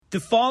The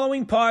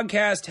following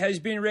podcast has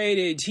been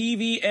rated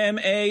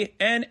TVMA,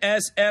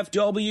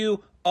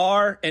 NSFW,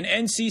 R, and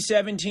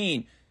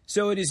NC-17,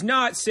 so it is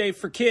not safe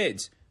for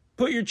kids.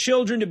 Put your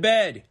children to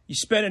bed. You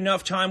spend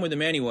enough time with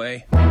them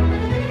anyway.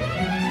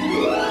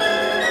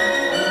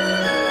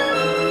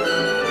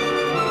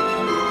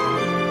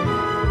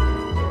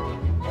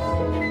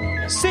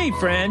 Say,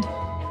 friend.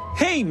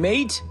 Hey,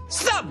 mate.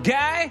 Sup,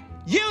 guy?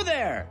 You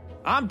there?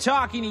 I'm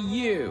talking to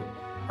you.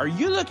 Are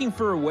you looking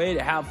for a way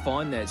to have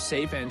fun that's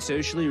safe and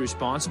socially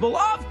responsible?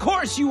 Of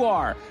course you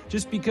are!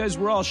 Just because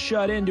we're all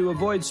shut in to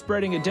avoid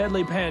spreading a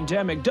deadly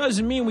pandemic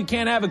doesn't mean we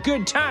can't have a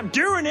good time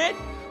doing it!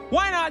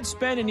 Why not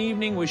spend an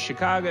evening with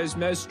Chicago's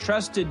most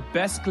trusted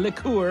best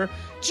liqueur,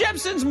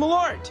 Jeppson's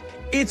Malort?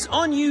 Its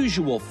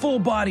unusual,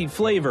 full-bodied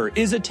flavor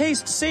is a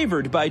taste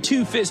savored by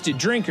two-fisted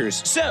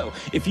drinkers. So,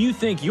 if you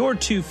think your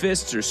two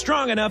fists are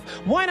strong enough,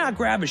 why not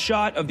grab a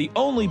shot of the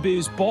only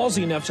booze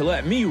ballsy enough to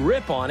let me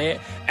rip on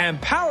it,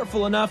 and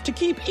powerful enough to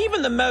keep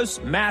even the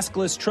most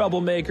maskless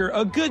troublemaker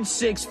a good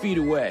 6 feet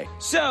away.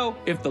 So,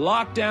 if the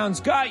lockdown's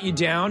got you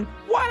down,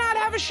 why not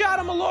have a shot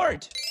of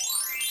Malort?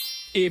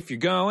 If you're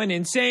going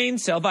insane,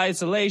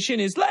 self-isolation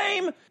is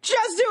lame,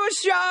 just do a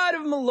shot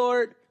of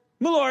Malort.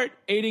 Malort,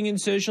 aiding in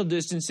social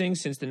distancing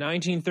since the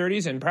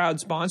 1930s and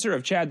proud sponsor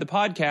of Chad the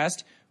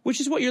Podcast,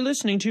 which is what you're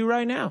listening to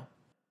right now.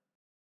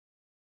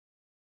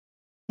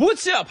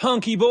 What's up,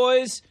 hunky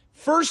boys?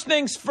 First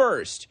things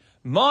first,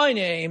 my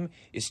name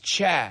is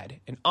Chad,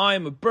 and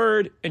I'm a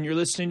bird, and you're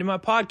listening to my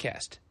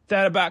podcast.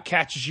 That about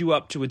catches you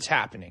up to what's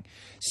happening.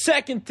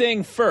 Second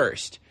thing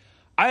first,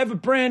 I have a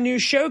brand new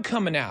show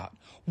coming out.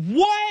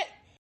 What?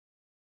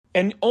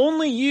 And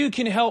only you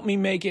can help me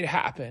make it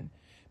happen.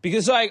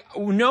 Because,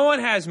 no one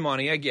has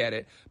money, I get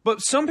it. But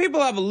some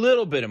people have a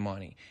little bit of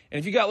money. And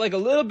if you got, a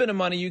little bit of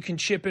money you can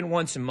chip in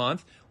once a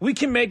month, we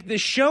can make this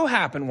show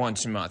happen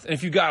once a month. And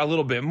if you got a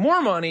little bit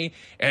more money,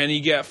 and you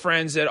get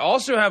friends that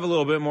also have a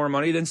little bit more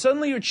money, then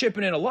suddenly you're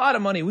chipping in a lot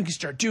of money. We can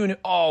start doing it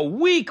all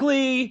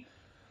weekly.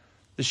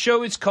 The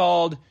show is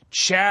called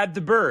Chad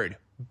the Bird.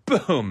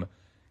 Boom.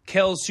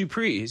 Quelle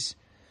surprise.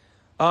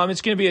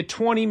 It's going to be a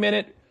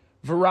 20-minute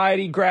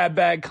variety grab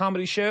bag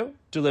comedy show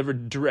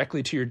delivered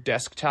directly to your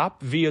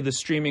desktop via the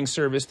streaming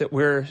service that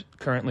we're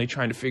currently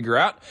trying to figure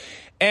out.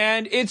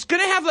 And it's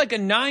going to have a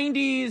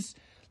 90s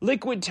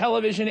liquid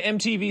television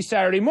MTV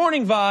Saturday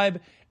morning vibe.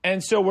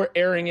 And so we're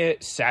airing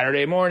it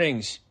Saturday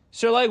mornings.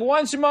 So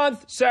once a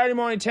month, Saturday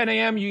morning, 10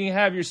 a.m., you can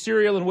have your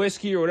cereal and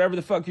whiskey or whatever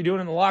the fuck you're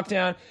doing in the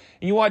lockdown.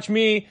 And you watch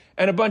me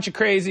and a bunch of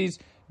crazies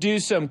do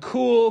some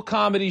cool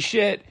comedy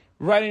shit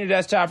right on your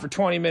desktop for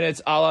 20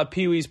 minutes, a la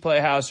Pee-wee's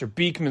Playhouse or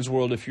Beekman's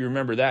World, if you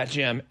remember that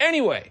gem.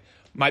 Anyway,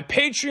 my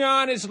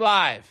Patreon is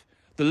live.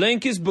 The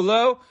link is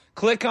below.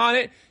 Click on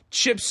it.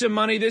 Chip some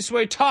money this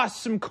way.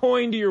 Toss some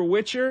coin to your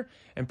Witcher.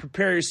 And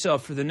prepare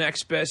yourself for the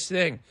next best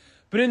thing.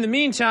 But in the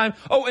meantime,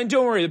 and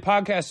don't worry, the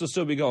podcast will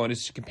still be going.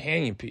 It's a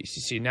companion piece.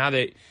 You see, now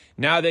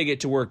they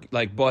get to work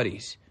like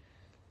buddies.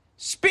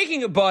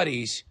 Speaking of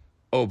buddies,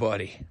 oh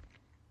buddy.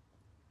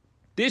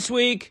 This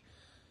week,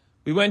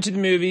 we went to the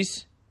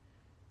movies.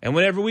 And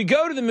whenever we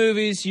go to the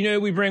movies,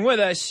 we bring with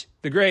us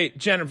the great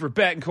Jennifer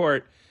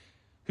Betancourt,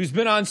 who's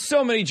been on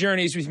so many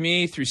journeys with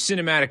me through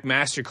cinematic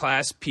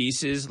masterclass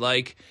pieces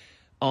like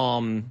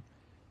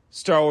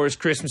Star Wars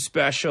Christmas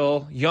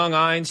Special, Young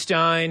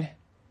Einstein,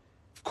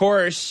 of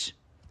course,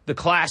 the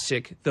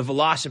classic, The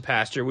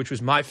Velocipaster, which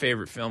was my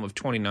favorite film of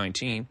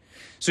 2019.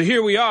 So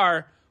here we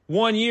are,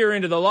 1 year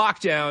into the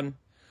lockdown,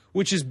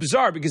 which is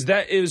bizarre because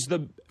that is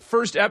the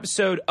first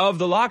episode of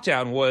the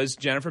lockdown was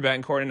Jennifer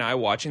Betancourt and I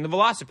watching The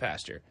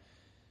Velocipaster.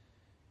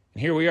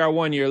 And here we are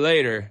 1 year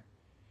later,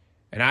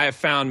 and I have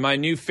found my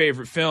new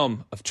favorite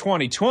film of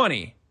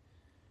 2020,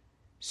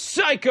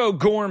 Psycho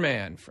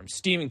Goreman from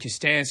Steven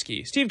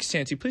Kostanski. Steve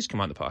Kostanski, please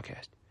come on the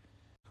podcast.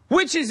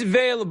 Which is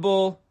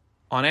available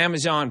on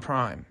Amazon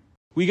Prime.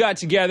 We got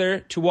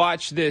together to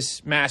watch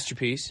this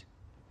masterpiece.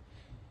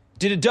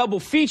 Did a double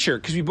feature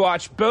because we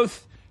watched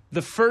both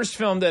the first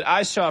film that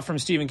I saw from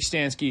Steven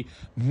Kostanski,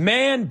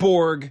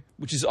 Manborg,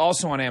 which is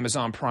also on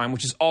Amazon Prime,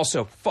 which is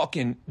also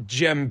fucking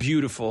gem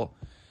beautiful.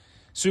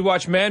 So we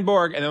watched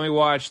Manborg, and then we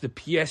watched the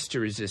pièce de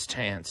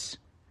résistance,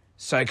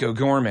 Psycho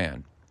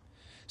Goreman.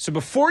 So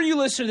before you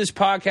listen to this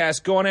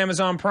podcast, go on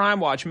Amazon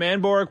Prime, watch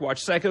Manborg,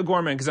 watch Psycho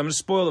Goreman, because I'm going to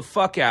spoil the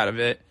fuck out of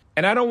it.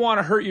 And I don't want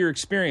to hurt your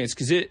experience,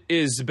 because it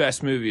is the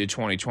best movie of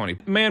 2020.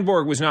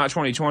 Manborg was not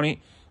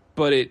 2020,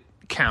 but it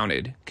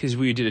counted, because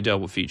we did a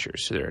double feature,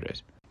 so there it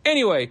is.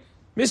 Anyway,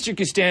 Mr.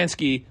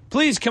 Kostanski,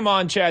 please come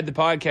on, Chad the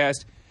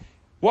Podcast.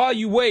 While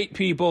you wait,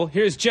 people,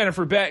 here's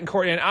Jennifer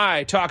Betancourt and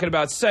I talking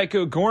about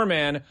Psycho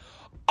Goreman,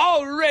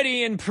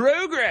 already in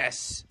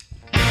progress.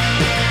 I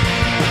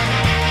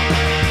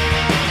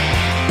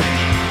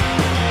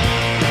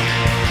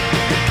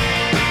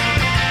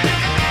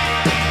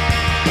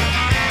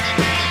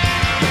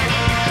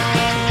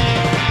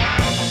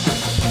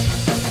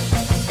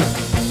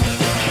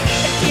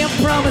can't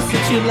promise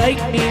that you like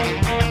me,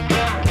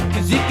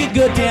 it could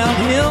go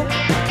downhill.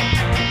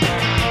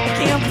 I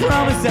can't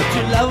promise that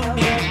you love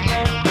me,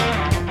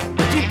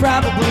 but you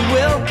probably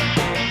will.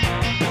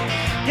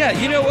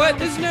 Yeah, you know what?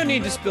 There's no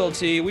need to spill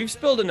tea. We've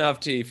spilled enough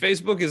tea.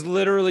 Facebook is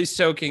literally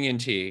soaking in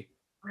tea.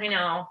 I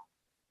know.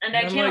 And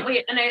I can't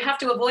wait. And I have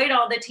to avoid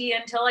all the tea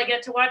until I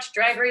get to watch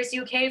Drag Race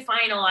UK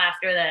final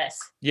after this.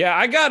 Yeah,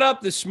 I got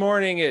up this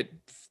morning at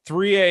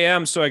 3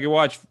 a.m. so I could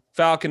watch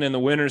Falcon and the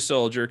Winter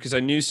Soldier because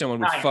I knew someone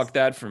would fuck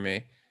that for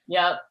me.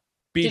 Yep.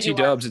 BT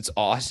Dubs, it's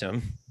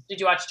awesome. Did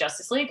you watch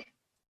Justice League?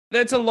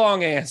 That's a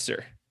long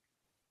answer.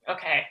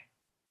 Okay.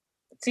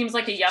 It seems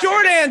like a yes.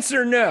 Short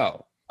answer,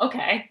 no.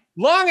 Okay.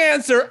 Long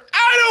answer,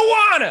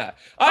 I don't wanna.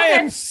 I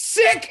am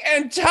sick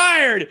and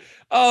tired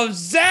of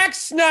Zack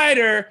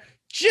Snyder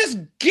just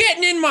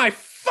getting in my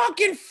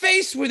fucking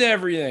face with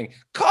everything.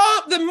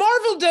 The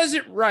Marvel does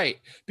it right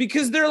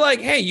because they're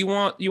like, hey, you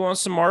want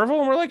some Marvel?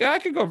 And we're like, I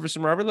could go for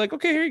some Marvel. They're like,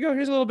 okay, here you go.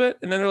 Here's a little bit.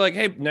 And then they're like,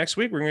 hey, next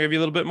week we're gonna give you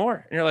a little bit more.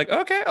 And you're like,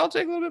 okay, I'll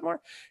take a little bit more.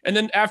 And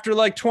then after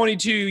like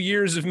 22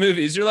 years of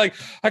movies, you're like,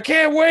 I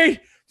can't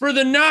wait for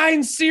the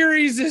 9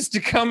 series to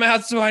come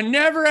out so I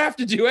never have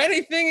to do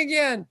anything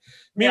again.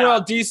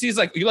 Meanwhile, DC's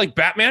like, you like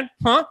Batman?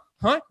 Huh?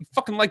 You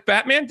fucking like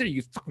Batman? There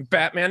you fucking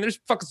Batman. There's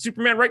fucking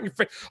Superman right in your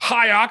face.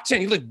 High octane.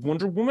 You like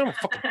Wonder Woman? I'll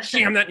fucking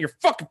jam that in your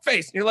fucking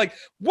face. And you're like,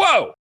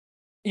 whoa.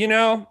 You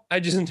know,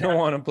 I just don't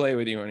want to play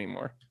with you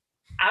anymore.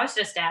 I was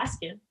just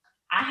asking.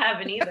 I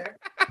haven't either.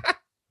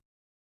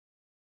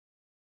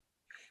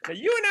 Now,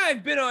 you and I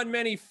have been on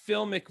many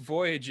filmic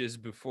voyages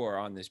before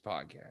on this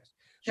podcast.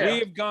 True. We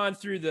have gone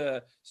through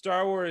the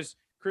Star Wars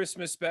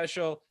Christmas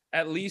special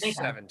at least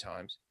 7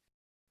 times.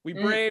 We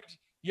braved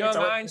Young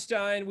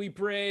Einstein. We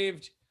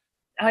braved...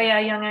 Oh yeah,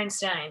 Young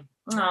Einstein.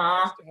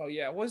 Aww. Oh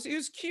yeah, it was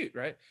cute,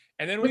 right?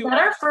 And then was that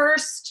our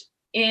first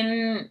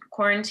in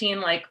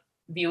quarantine like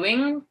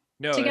viewing?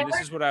 No, together?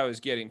 This is what I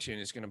was getting to,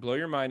 and it's going to blow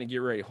your mind. And get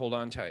ready, hold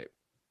on tight.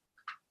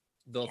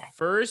 The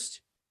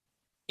first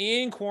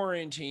in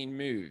quarantine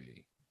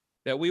movie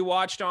that we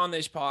watched on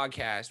this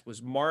podcast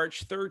was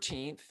March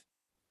 13th,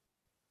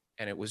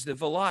 and it was The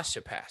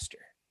Velocipaster.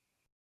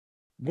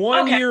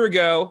 1 year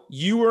ago,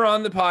 you were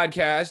on the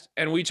podcast,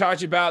 and we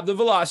talked about The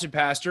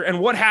Velocipaster and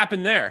what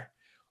happened there.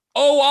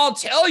 Oh, I'll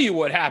tell you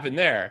what happened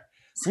there.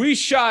 We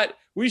shot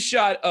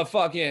a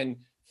fucking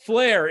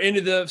flare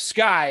into the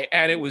sky,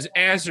 and it was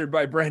answered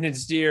by Brendan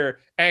Steer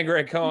and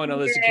Greg Cohen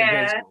and Alyssa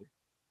Kempinski.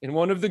 In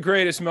one of the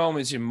greatest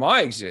moments in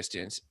my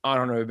existence. I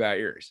don't know about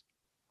yours.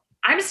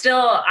 When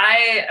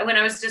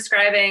I was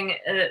describing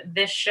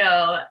this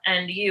show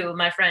and you,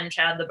 my friend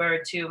Chad the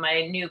Bird, to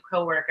my new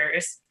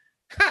coworkers,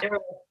 they were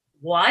like,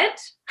 what?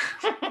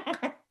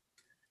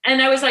 And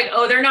I was like,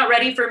 oh, they're not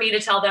ready for me to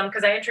tell them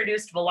because I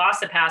introduced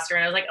Velocipaster.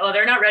 And I was like, oh,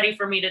 they're not ready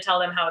for me to tell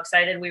them how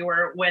excited we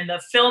were when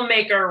the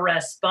filmmaker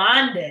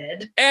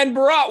responded. And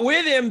brought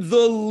with him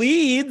the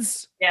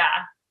leads.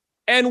 Yeah.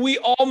 And we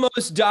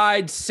almost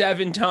died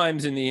 7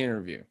 times in the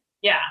interview.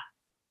 Yeah.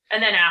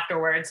 And then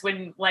afterwards,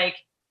 when like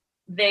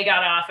they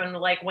got off and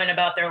like went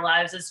about their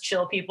lives as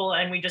chill people,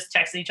 and we just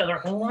texted each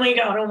other, oh my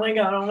God, oh my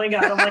God, oh my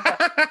God, oh my God.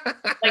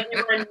 Like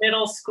we were in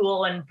middle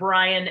school and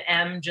Brian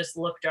M just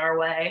looked our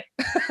way.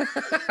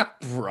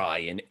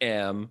 Brian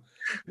M.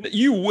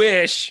 You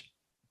wish.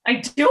 I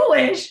do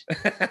wish.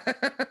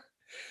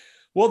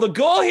 Well, the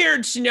goal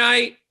here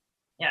tonight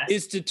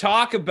is to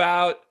talk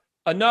about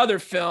another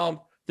film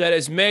that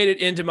has made it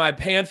into my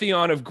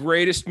pantheon of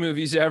greatest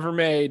movies ever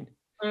made.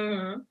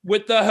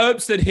 With the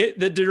hopes that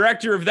the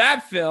director of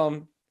that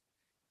film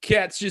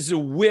catches a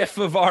whiff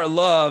of our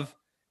love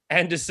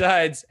and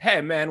decides,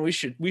 hey man, we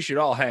should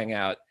all hang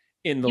out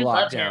in the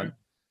lockdown.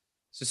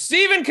 So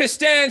Steven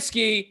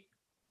Kostanski,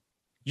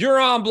 you're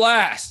on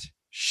blast.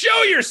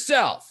 Show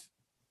yourself.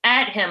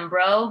 At him,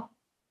 bro.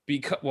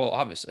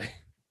 Obviously.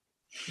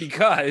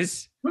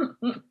 Because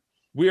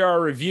we are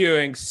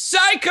reviewing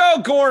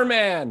Psycho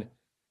Goreman.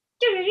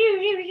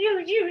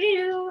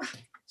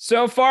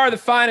 So far, the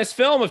finest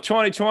film of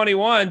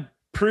 2021.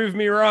 Prove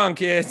me wrong,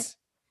 kids.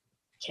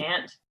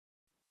 Can't.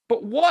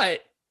 But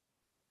what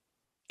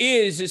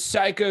is a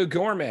Psycho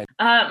Goreman?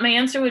 My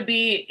answer would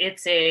be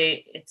it's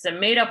a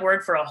made-up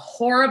word for a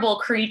horrible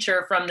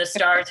creature from the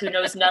stars who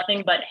knows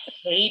nothing but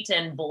hate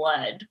and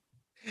blood.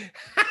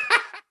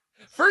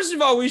 First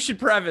of all, we should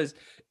preface,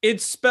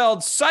 it's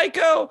spelled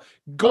Psycho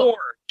Gore,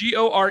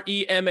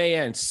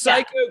 Goreman.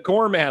 Psycho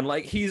Goreman.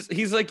 Like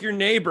he's like your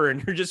neighbor,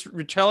 and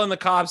you're telling the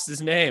cops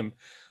his name.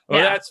 Oh,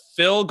 that's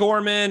Phil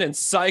Gorman and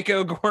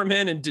Psycho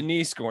Gorman and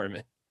Denise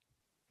Gorman.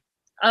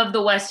 Of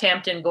the West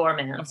Hampton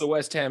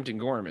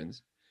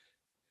Gormans.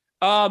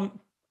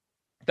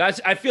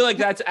 I feel like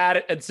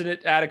it's an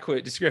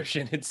adequate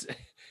description. It's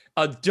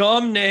a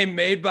dumb name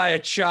made by a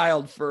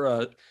child for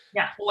a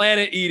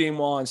planet-eating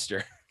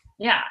monster.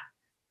 Yeah.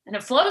 And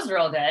it flows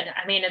real good.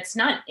 I mean, it's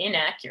not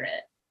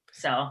inaccurate.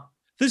 So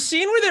the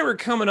scene where they were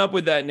coming up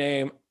with that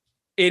name,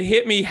 it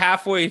hit me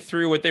halfway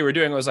through what they were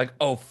doing. I was like,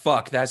 oh,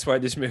 fuck, that's why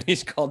this movie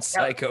is called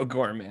Psycho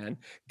Goreman.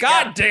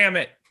 God damn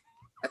it.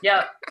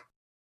 Yep.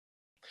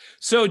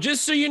 So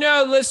just so you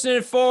know,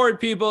 listening forward,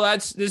 people,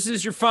 this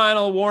is your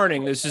final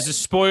warning. This is a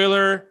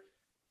spoiler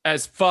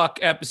as fuck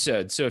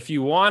episode. So if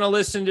you want to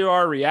listen to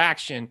our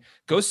reaction,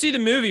 go see the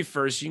movie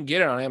first. You can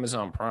get it on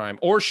Amazon Prime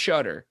or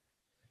Shudder,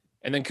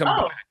 and then come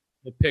back.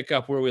 we'll pick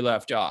up where we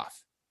left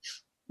off.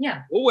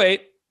 Yeah. We'll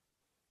wait.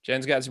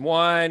 Jen's got some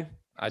wine.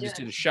 I just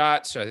Yeah. did a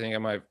shot, so I think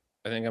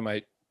I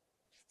might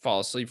fall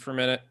asleep for a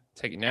minute.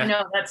 Take a nap. I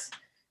know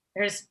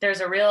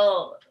there's a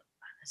real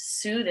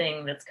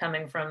soothing that's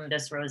coming from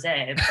this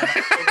rosé.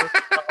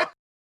 But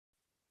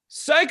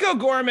Psycho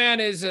Gorman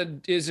is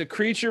a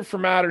creature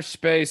from outer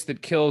space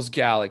that kills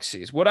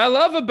galaxies. What I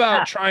love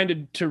about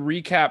trying to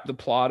recap the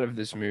plot of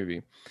this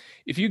movie,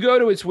 if you go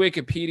to its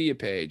Wikipedia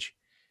page,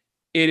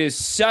 it is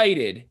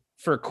cited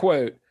for,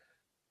 quote,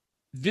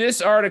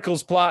 "This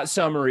article's plot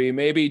summary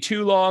may be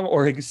too long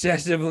or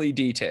excessively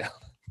detailed."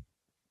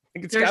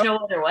 there's no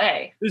other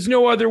way. There's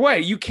no other way.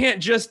 You can't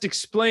just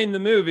explain the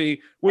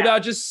movie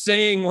without just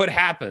saying what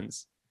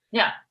happens.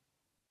 Yeah.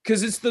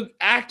 Because it's the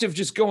act of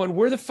just going,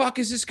 where the fuck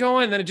is this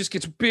going? And then it just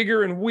gets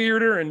bigger and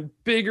weirder and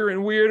bigger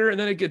and weirder. And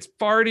then it gets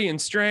farty and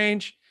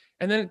strange.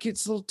 And then it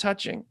gets a little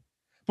touching.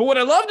 But what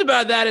I loved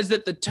about that is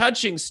that the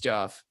touching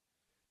stuff,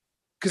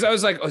 because I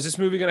was like, oh, is this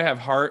movie going to have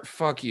heart?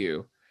 Fuck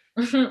you.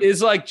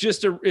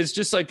 It's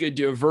just like a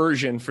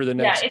diversion for the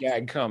next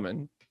gag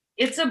coming.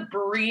 It's a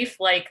brief,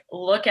 like,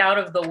 look out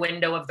of the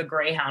window of the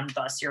Greyhound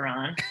bus you're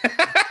on.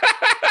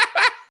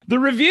 The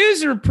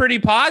reviews are pretty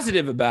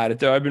positive about it,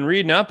 though. I've been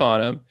reading up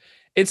on them.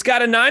 It's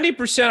got a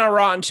 90% on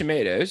Rotten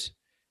Tomatoes.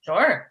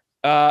 Sure.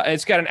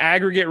 It's got an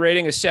aggregate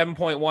rating of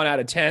 7.1 out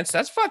of 10. So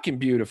that's fucking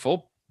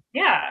beautiful.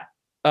 Yeah.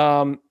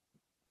 One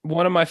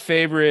of my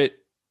favorite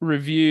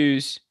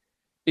reviews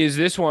is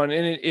this one,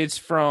 and it's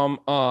from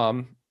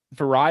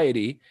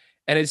Variety,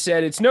 and it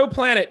said, "It's no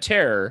Planet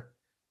Terror,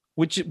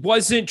 which it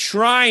wasn't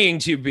trying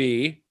to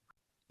be.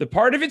 The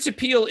part of its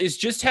appeal is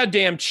just how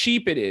damn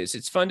cheap it is.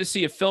 It's fun to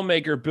see a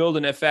filmmaker build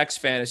an FX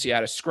fantasy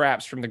out of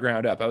scraps from the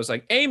ground up." I was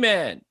like,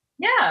 amen.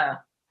 Yeah.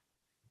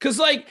 Because,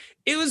 like,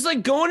 it was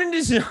like going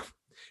into some,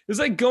 it was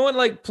like going,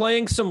 like,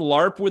 playing some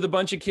LARP with a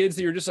bunch of kids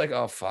that you're just like,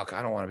 oh, fuck,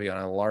 I don't want to be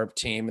on a LARP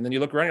team. And then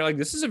you look around, you're like,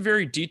 this is a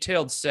very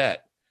detailed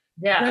set.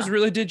 Yeah. You guys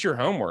really did your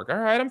homework. All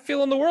right, I'm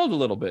feeling the world a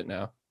little bit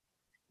now.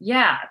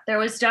 Yeah, there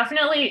was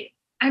definitely,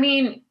 I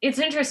mean, it's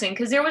interesting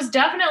because there was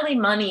definitely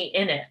money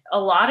in it. A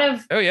lot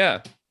of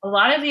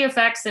the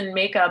effects and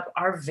makeup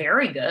are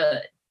very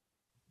good.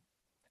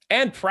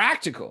 And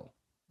practical.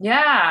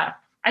 Yeah.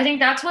 I think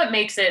that's what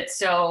makes it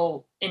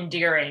so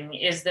endearing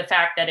is the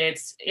fact that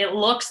it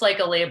looks like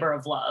a labor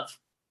of love.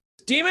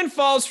 Demon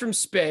falls from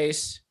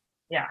space.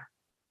 Yeah.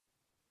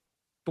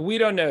 But we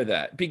don't know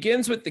that.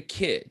 Begins with the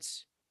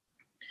kids.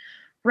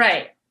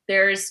 Right.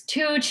 There's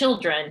two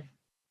children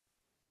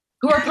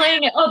who are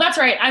playing it. Oh, that's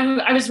right.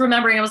 I was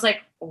remembering. I was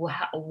like,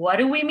 what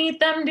do we meet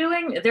them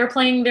doing? They're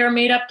playing their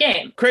made up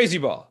game. Crazy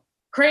Ball.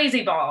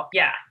 Crazy Ball.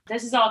 Yeah.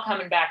 This is all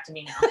coming back to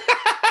me now.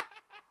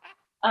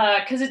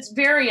 Because it's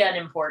very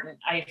unimportant,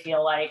 I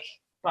feel like,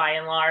 by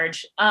and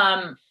large.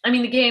 I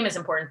mean, the game is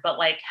important, but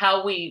like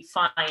how we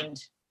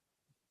find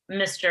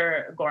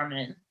Mr.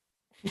 Gorman.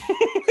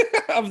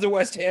 Of the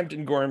West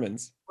Hampton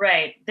Gormans.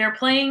 Right. They're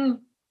playing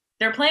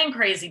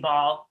Crazy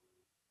Ball.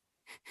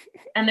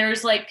 And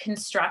there's like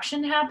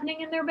construction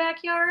happening in their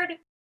backyard.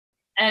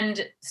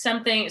 And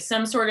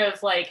some sort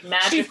of like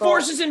magical. She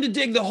forces him to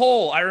dig the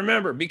hole, I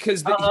remember,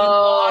 because he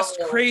lost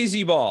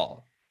Crazy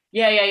Ball.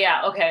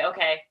 Yeah.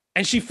 Okay.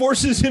 And she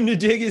forces him to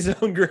dig his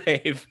own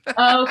grave.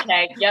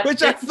 Okay. Yep.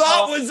 Which I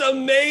thought was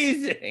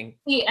amazing.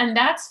 See, and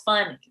that's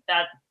fun.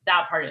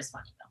 That part is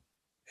funny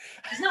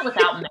though. It's not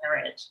without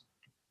marriage.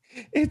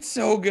 It's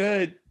so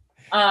good.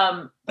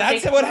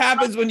 That's what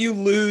happens when you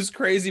lose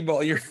Crazy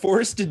Ball. You're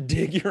forced to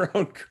dig your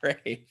own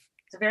grave.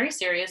 It's a very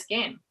serious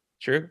game.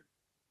 True.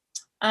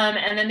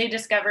 And then they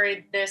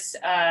discovered this.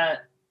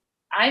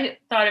 I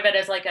thought of it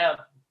as like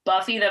a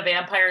Buffy the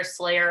Vampire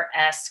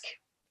Slayer-esque.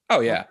 Oh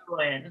yeah.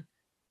 Ruin.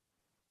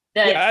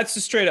 That's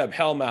a straight up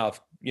Hellmouth,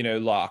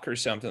 lock or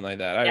something like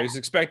that. I was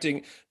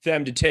expecting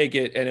them to take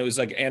it, and it was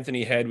like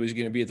Anthony Head was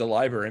going to be at the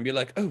library and be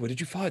like, "Oh, what did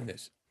you find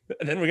this?"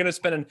 And then we're going to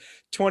spend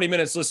 20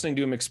 minutes listening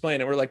to him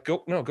explain it. We're like,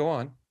 go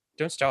on.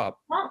 Don't stop.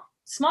 Well,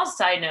 small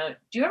side note.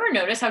 Do you ever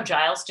notice how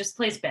Giles just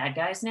plays bad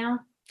guys now?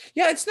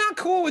 Yeah, it's not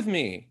cool with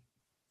me.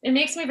 It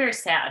makes me very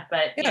sad,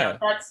 but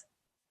that's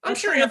I'm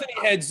sure Anthony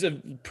Head's a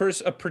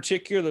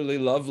particularly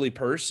lovely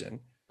person.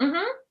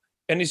 Mm-hmm.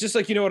 And he's just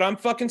like, you know what I'm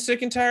fucking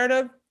sick and tired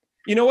of?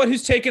 You know what?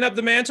 Who's taken up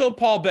the mantle?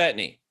 Paul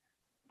Bettany.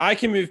 I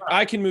can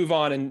move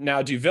on and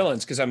now do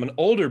villains because I'm an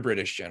older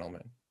British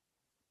gentleman.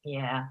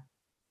 Yeah.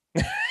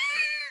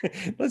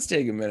 Let's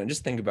take a minute.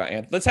 Just think about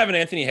Anthony. Let's have an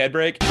Anthony Head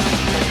break.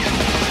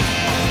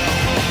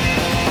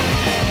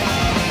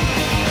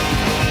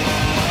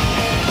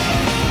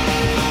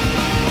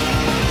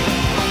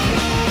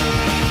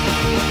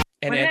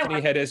 And Anthony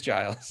Head as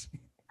Giles.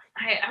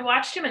 I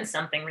watched him in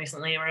something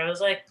recently where I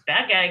was like,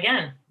 bad guy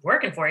again.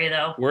 Working for you,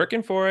 though.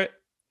 Working for it.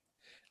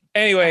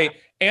 Anyway,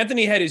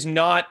 Anthony Head is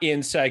not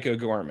in Psycho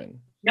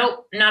Gorman.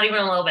 Nope, not even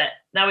a little bit.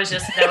 That was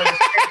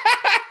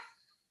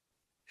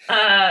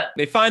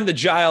they find the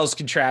Giles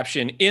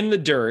contraption in the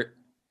dirt.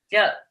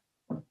 Yep.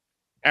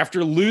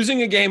 After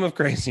losing a game of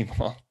Crazy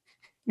Ball.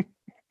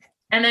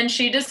 And then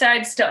she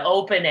decides to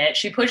open it.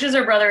 She pushes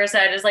her brother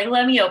aside, is like,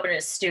 let me open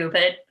it,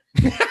 stupid.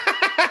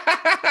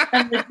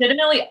 And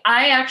legitimately,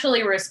 I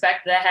actually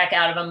respect the heck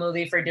out of a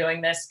movie for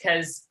doing this,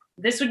 because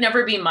this would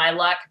never be my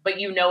luck, but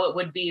you know it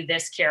would be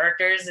this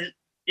character's.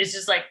 It's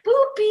just like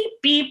boop, beep,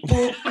 beep,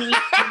 boop, beep,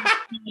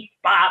 beep, beep,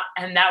 bop.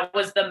 And that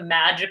was the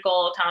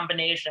magical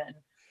combination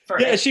for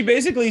it. She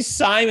basically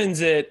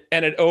Simons it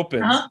and it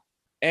opens. Uh-huh.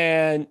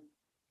 And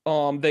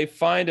they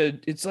find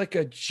it's like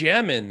a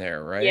gem in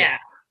there, right? Yeah.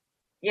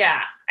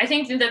 Yeah. I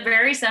think the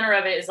very center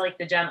of it is like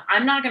the gem.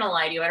 I'm not going to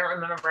lie to you. I don't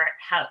remember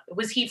how,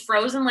 was he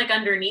frozen like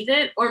underneath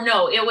it? Or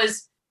no, it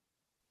was,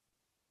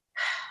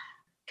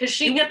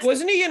 because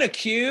wasn't he in a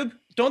cube?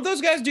 Don't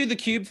those guys do the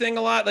cube thing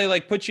a lot? They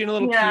like put you in a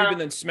little cube and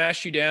then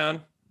smash you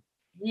down.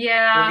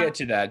 Yeah. We'll get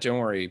to that. Don't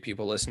worry,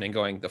 people listening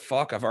going, the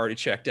fuck, I've already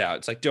checked out.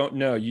 It's like,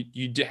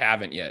 you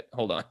haven't yet.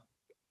 Hold on.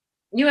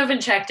 You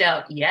haven't checked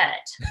out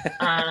yet.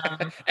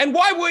 And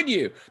why would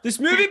you? This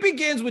movie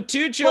begins with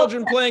two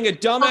children playing a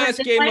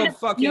dumbass game of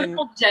fucking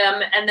beautiful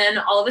gem, and then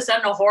all of a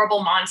sudden a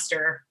horrible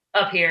monster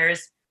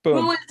appears.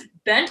 Boom. Who is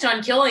bent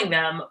on killing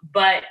them,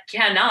 but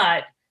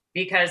cannot,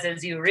 because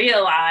as you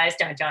realize,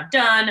 dun dun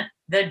dun,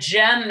 the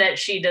gem that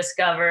she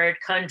discovered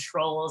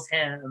controls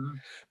him.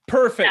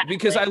 Perfect,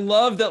 because I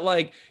love that,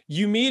 like,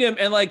 you meet him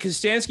and like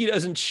Kostansky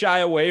doesn't shy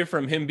away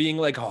from him being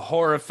like a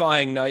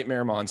horrifying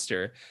nightmare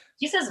monster.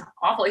 He says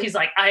awful. He's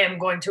like, I am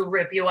going to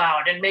rip you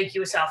out and make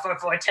you suffer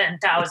for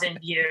 10,000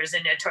 years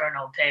in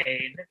eternal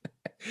pain.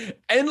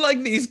 And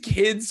like these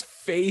kids'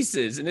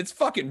 faces, and it's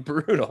fucking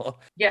brutal.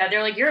 Yeah,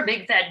 they're like, you're a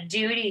big fat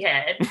duty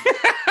head.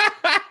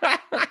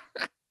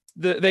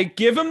 They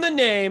give him the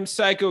name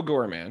Psycho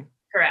Goreman.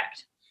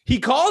 Correct. He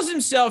calls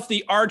himself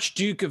the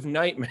Archduke of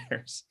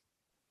Nightmares.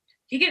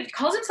 He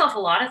calls himself a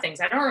lot of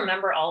things. I don't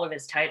remember all of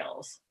his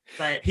titles.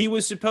 But he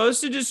was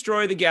supposed to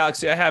destroy the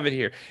galaxy. I have it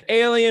here.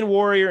 Alien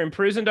warrior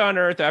imprisoned on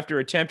Earth after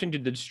attempting to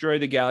destroy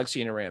the galaxy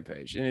in a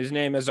rampage. And his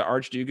name is the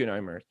Archduke of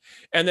Nightmares.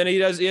 And then he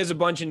has a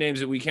bunch of names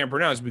that we can't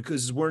pronounce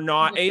because we're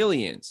not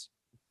aliens.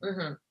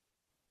 Mm-hmm.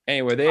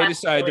 Anyway, they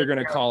decide they're going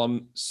to call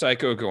him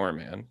Psycho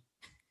Goreman.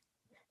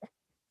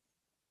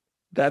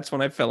 That's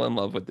when I fell in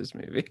love with this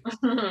movie.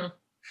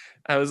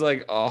 I was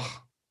like,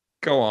 oh,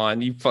 go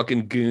on, you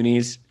fucking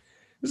Goonies.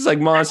 This is like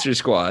Monster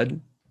Squad.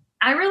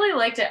 I really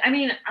liked it. I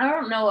mean, I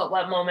don't know at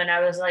what moment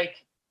I was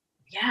like,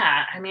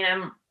 yeah, I mean,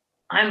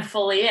 I'm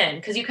fully in,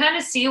 because you kind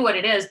of see what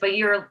it is, but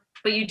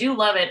you do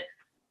love it.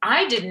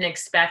 I didn't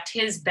expect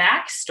his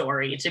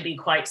backstory to be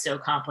quite so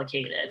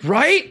complicated.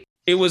 Right?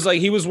 It was like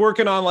he was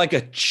working on like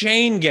a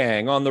chain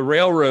gang on the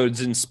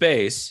railroads in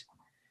space.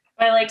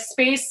 By like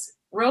space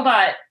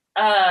robot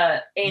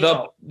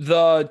angel.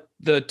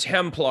 The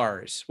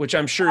Templars, which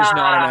I'm sure is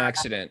not an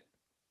accident.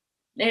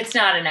 It's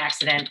not an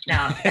accident.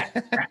 No.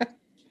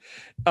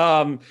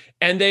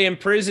 And they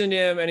imprisoned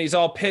him, and he's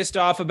all pissed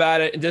off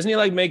about it. And doesn't he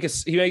like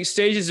he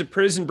stages a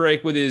prison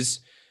break with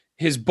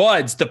his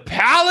buds, the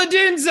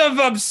Paladins of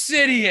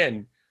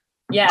Obsidian?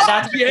 Yeah,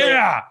 that's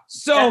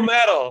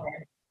metal.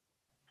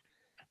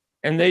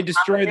 And they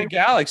destroy the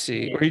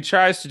galaxy, or he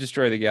tries to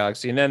destroy the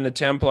galaxy. And then the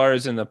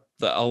Templars and the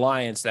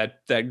Alliance,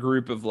 that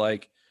group of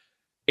like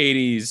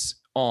 80s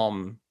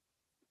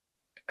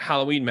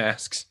Halloween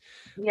masks,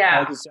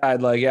 all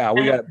decide like, yeah,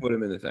 we got to put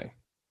him in the thing.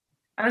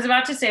 I was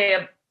about to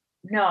say,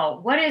 no,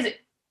 what is it?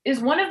 Is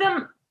one of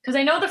them, because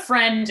I know the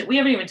friend, we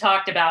haven't even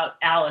talked about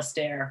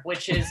Alistair,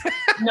 which is,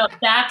 no,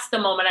 that's the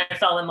moment I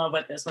fell in love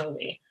with this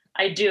movie.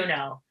 I do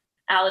know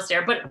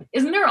Alistair, but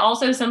isn't there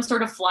also some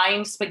sort of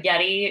flying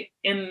spaghetti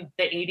in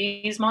the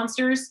 80s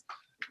monsters?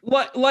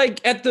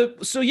 Like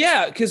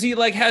because he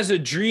like has a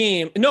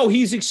dream. No,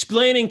 he's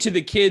explaining to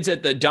the kids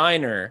at the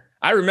diner.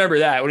 I remember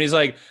that when he's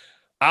like,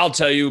 I'll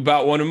tell you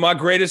about one of my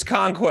greatest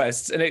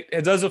conquests. And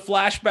it does a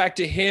flashback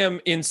to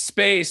him in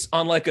space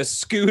on like a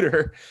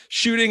scooter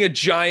shooting a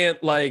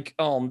giant like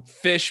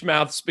fish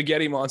mouth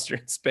spaghetti monster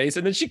in space.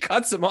 And then she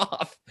cuts him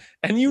off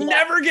and you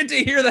never get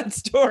to hear that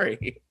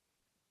story.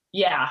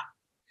 Yeah.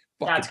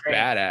 Fucking that's great.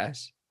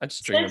 Badass. I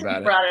just dream Since about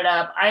you brought it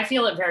up, I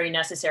feel it very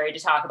necessary to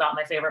talk about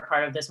my favorite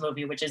part of this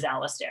movie, which is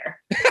Alistair.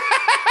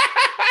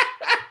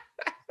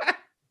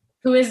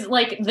 Who is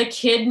like the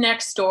kid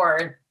next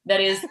door that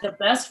is the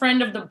best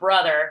friend of the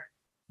brother,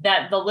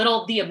 that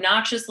the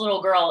obnoxious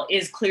little girl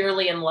is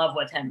clearly in love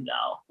with him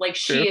though. Like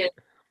she is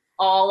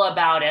all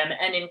about him.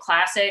 And in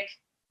classic,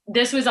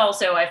 this was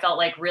also, I felt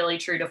like really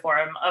true to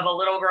form of a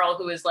little girl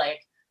who is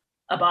like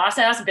a boss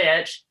ass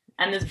bitch.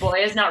 And this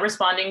boy is not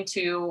responding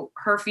to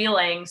her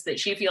feelings that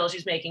she feels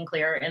she's making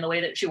clear in the way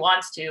that she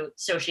wants to.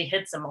 So she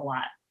hits him a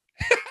lot.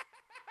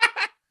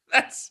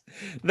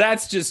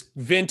 That's just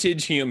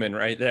vintage human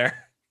right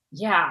there.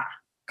 Yeah.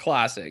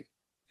 Classic.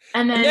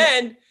 And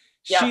then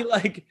she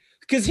like,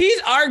 because he's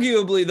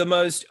arguably the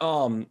most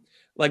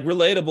like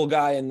relatable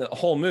guy in the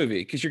whole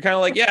movie. Because you're kind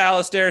of like, yeah,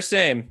 Alistair,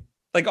 same.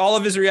 Like all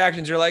of his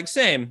reactions are like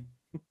same.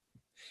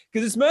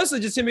 Because it's mostly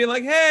just him being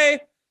like,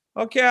 hey,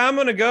 okay, I'm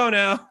gonna go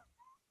now.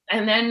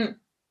 And then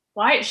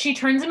why she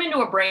turns him into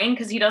a brain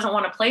because he doesn't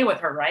want to play with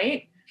her,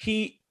 right?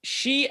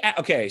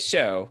 Okay,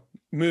 so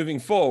moving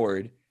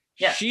forward,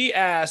 she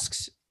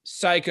asks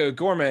Psycho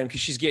Goreman, because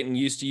she's getting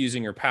used to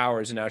using her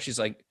powers, and now she's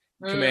like,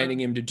 commanding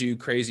him to do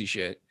crazy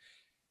shit.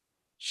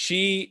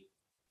 She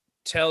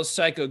tells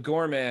Psycho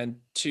Gorman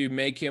to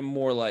make him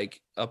more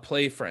like a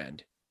play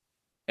friend.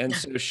 And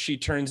so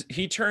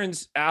he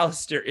turns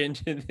Alistair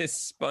into this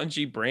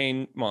spongy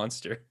brain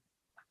monster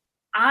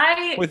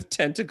with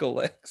tentacle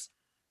legs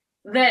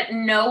that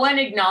no one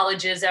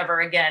acknowledges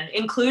ever again,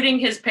 including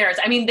his parents.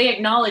 I mean, they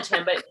acknowledge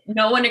him, but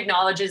no one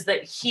acknowledges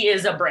that he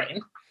is a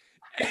brain.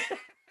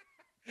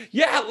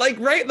 Yeah, like,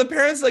 right? The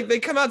parents, like, they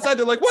come outside,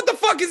 they're like, what the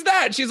fuck is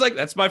that? She's like,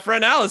 that's my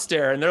friend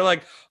Alistair. And they're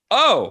like,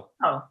 oh.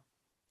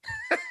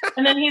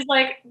 And then he's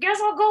like, guess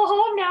I'll go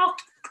home now.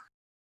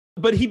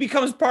 But he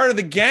becomes part of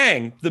the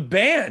gang, the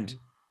band.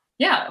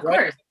 Yeah, of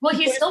course. Well,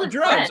 he's still the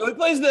drums. So he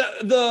plays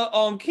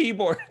the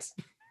keyboards.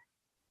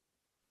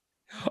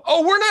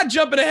 Oh, we're not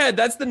jumping ahead.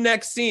 That's the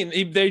next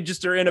scene. They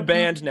just are in a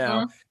band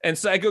now. And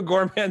Psycho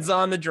Gorman's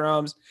on the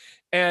drums.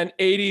 And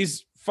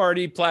 80s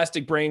farty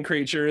plastic brain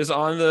creature is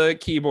on the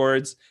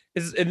keyboards.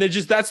 And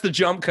that's the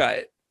jump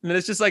cut. And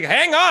it's just like,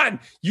 hang on.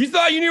 You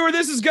thought you knew where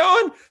this is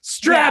going?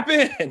 Strap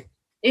in.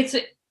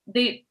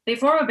 They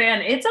form a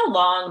band. It's a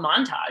long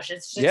montage.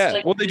 It's just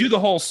like, well, they do the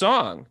whole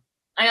song.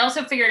 I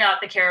also figured out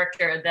the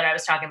character that I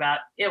was talking about.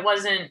 He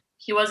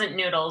wasn't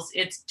Noodles.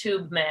 It's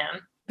Tube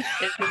Man.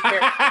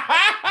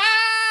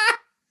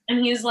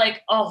 And he's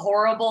like a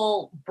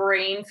horrible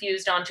brain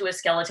fused onto a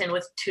skeleton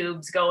with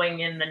tubes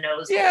going in the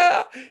nose.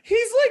 Yeah,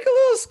 he's like a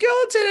little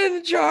skeleton in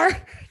a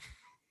jar.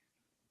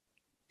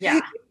 Yeah.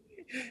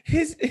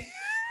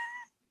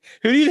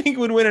 Who do you think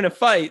would win in a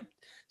fight?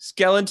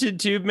 Skeleton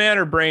Tube Man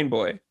or Brain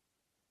Boy?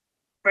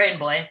 Brain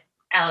Boy.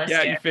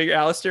 Alistair. Yeah, you figure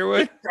Alistair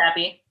would?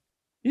 Scrappy.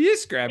 He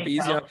is scrappy.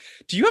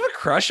 Do you have a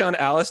crush on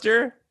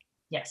Alistair?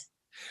 Yes.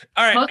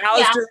 All right,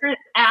 Alistair.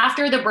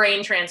 After the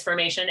brain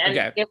transformation,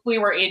 and if we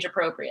were age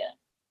appropriate.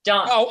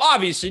 Don't. Oh,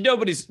 obviously,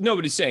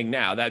 nobody's saying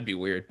now. That'd be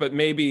weird. But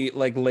maybe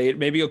like late,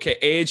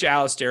 age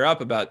Alistair up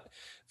about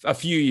a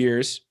few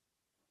years.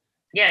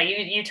 Yeah,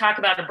 you talk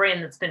about a brain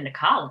that's been to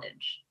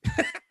college.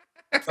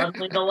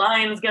 Suddenly the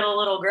lines get a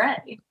little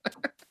gray.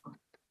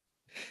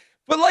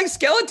 But like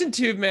Skeleton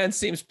Tube Man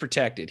seems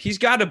protected. He's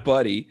got a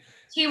buddy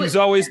who's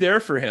always there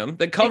for him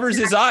that covers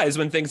his eyes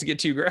when things get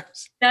too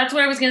gross. That's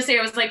what I was going to say.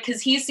 I was like,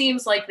 because he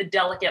seems like the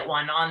delicate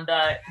one on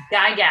the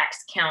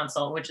Gygax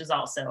Council, which is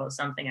also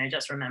something I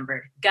just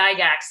remembered.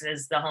 Gygax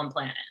is the home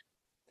planet.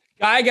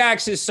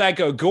 Gygax is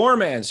Psycho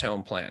Gorman's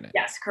home planet.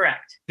 Yes,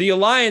 correct. The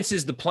Alliance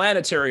is the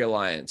Planetary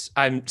Alliance.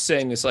 I'm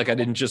saying this like I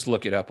didn't just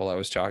look it up while I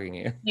was talking to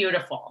you.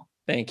 Beautiful.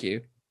 Thank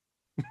you.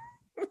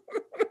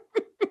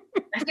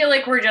 I feel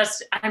like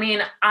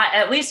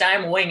at least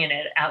I'm winging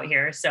it out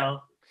here, so.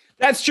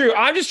 That's true.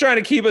 I'm just trying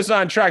to keep us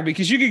on track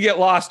because you could get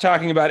lost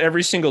talking about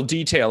every single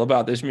detail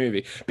about this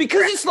movie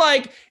because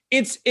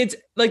it's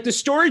like the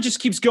story just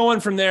keeps going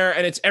from there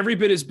and it's every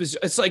bit as bizarre.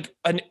 It's like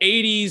an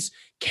 80s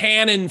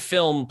canon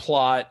film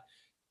plot,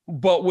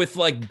 but with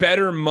like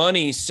better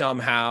money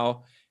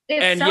somehow.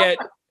 It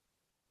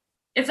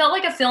felt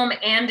like a film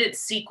and its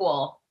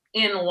sequel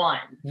in one.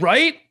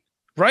 Right?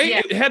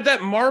 Yeah. It had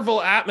that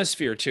Marvel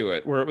atmosphere to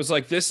it where it was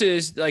like, this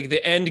is like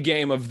the end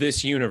game of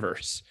this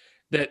universe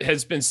that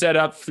has been set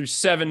up through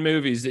 7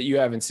 movies that you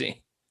haven't seen.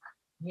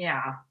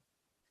 Yeah.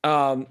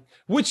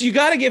 Which you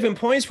got to give him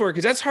points for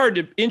because that's hard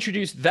to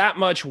introduce that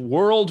much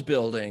world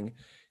building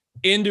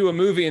into a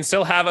movie and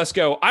still have us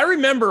go, I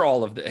remember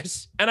all of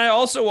this. And I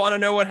also want to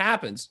know what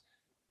happens.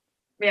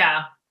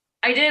 Yeah,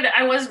 I did.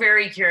 I was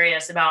very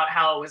curious about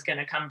how it was going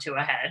to come to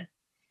a head.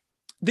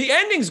 The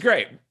ending's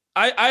great.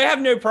 I have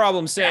no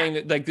problem saying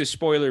that, like the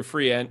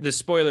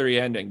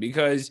spoilery ending,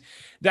 because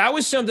that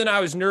was something I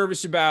was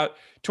nervous about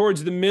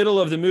towards the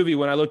middle of the movie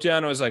when I looked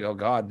down. I was like, oh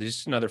God,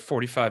 there's another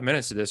 45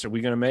 minutes of this. Are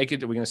we going to make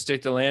it? Are we going to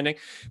stick the landing?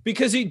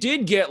 Because it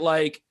did get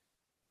like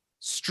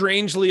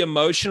strangely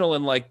emotional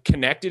and like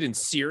connected and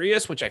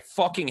serious, which I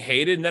fucking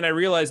hated. And then I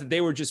realized that they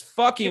were just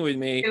fucking with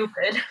me.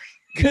 Stupid.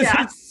 Because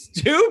it's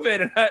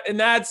stupid. And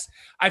that's,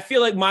 I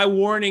feel like my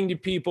warning to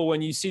people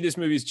when you see this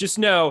movie is just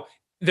know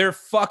they're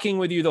fucking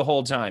with you the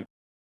whole time.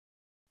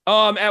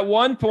 At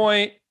one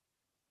point,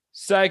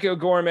 Psycho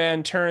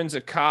Gorman turns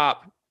a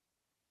cop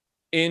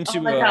into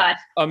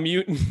a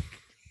mutant.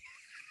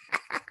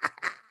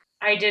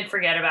 I did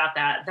forget about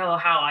that, though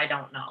how I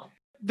don't know.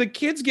 The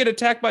kids get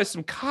attacked by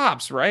some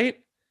cops, right?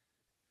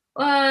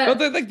 But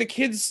like the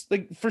kids,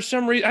 like for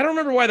some reason, I don't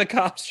remember why the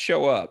cops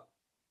show up.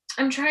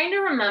 I'm trying to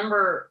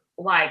remember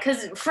why,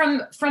 because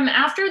from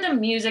after the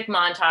music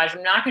montage,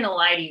 I'm not going to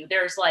lie to you,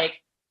 there's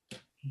like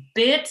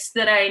bits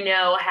that I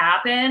know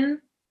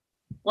happen.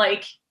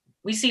 Like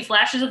we see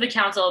flashes of the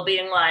council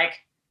being like,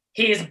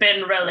 he's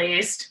been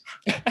released.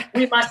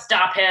 We must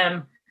stop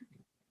him.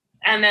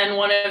 And then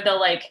one of the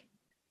like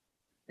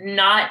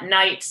not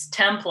Knights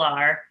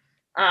Templar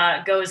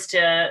goes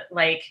to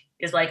like,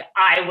 is like,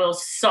 I will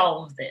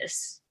solve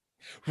this.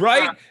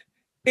 Right?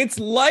 It's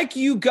like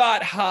you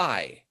got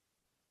high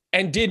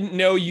and didn't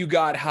know you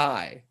got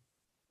high.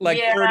 Like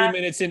 30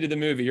 minutes into the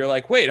movie, you're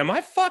like, wait, am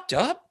I fucked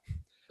up?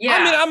 Yeah.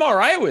 I mean, I'm all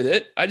right with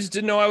it. I just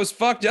didn't know I was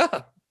fucked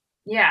up.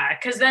 Yeah,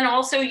 because then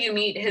also you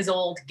meet his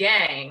old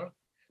gang.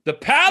 The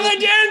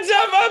Paladins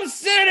of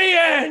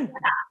Obsidian.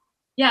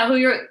 Yeah,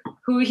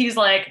 who he's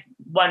like,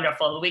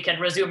 wonderful, we can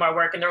resume our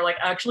work. And they're like,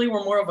 actually,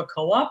 we're more of a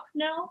co-op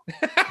now.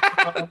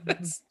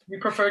 We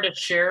prefer to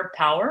share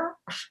power.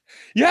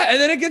 Yeah, and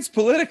then it gets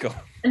political.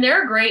 And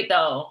they're great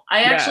though.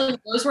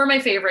 Those were my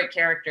favorite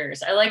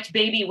characters. I liked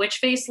Baby Witch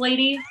Face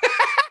Lady.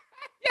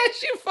 Yeah,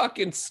 she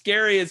fucking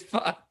scary as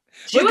fuck.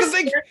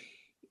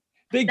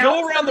 They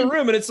go around the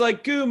room and it's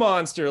like goo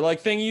monster, like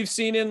thing you've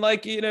seen in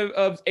like, you know,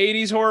 of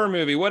 80s horror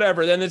movie,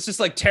 whatever. Then it's just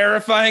like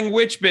terrifying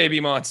witch baby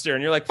monster.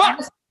 And you're like,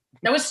 fuck.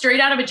 That was straight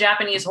out of a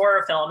Japanese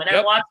horror film. And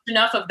I watched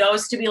enough of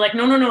those to be like,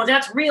 no,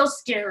 that's real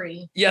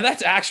scary. Yeah,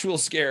 that's actual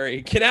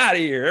scary. Get out of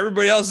here.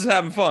 Everybody else is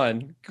having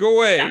fun. Go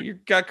away. Yeah. You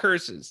got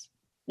curses.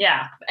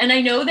 Yeah. And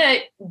I know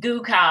that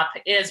Goo Cop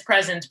is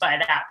present by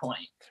that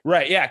point.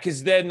 Right. Yeah.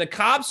 Because then the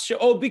cops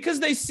because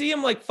they see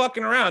him like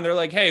fucking around. They're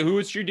like, hey,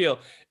 what's your deal?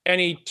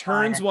 And he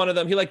turns one of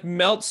them. He like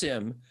melts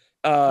him.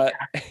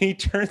 He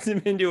turns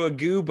him into a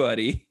goo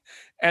buddy.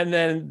 And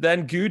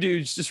then Goo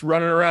Dude's just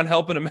running around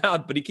helping him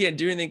out, but he can't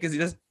do anything because he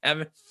doesn't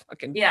have a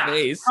fucking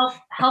face.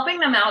 Helping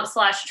them out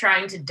 /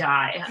 trying to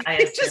die.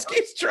 He just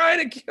keeps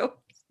trying to kill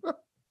him.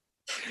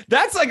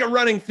 That's like a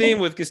running theme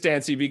with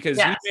Costanzi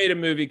because he made a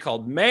movie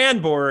called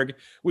Manborg,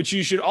 which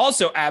you should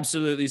also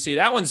absolutely see.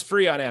 That one's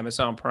free on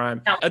Amazon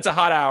Prime. No. That's a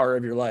hot hour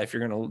of your life.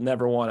 You're going to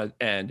never want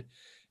to end.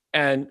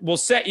 And will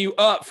set you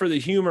up for the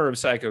humor of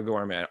Psycho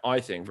Goreman, I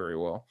think, very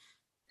well.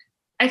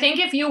 I think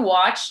if you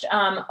watched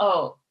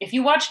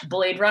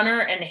Blade Runner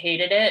and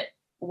hated it,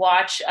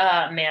 watch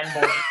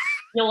Manborg.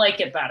 You'll like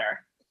it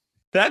better.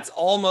 That's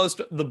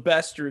almost the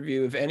best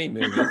review of any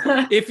movie.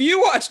 If you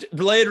watched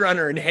Blade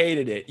Runner and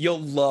hated it, you'll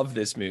love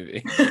this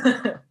movie.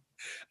 So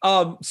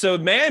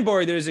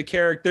Manborg,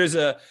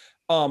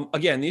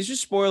 again, these are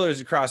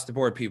spoilers across the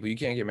board, people. You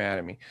can't get mad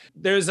at me.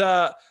 There's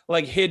a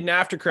like hidden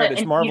after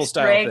credits Marvel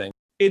style thing.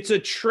 It's a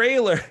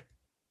trailer.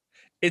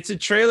 It's a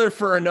trailer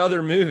for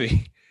another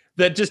movie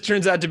that just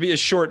turns out to be a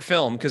short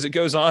film because it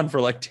goes on for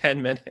like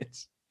 10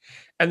 minutes.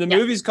 And the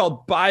movie's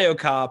called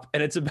BioCop,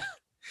 and it's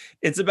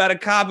about a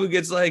cop who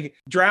gets like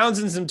drowns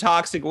in some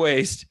toxic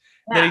waste.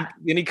 Yeah.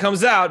 Then he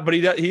comes out, but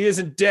he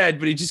isn't dead,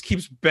 but he just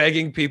keeps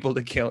begging people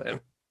to kill him.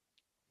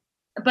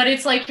 But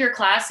it's like your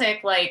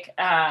classic like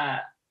a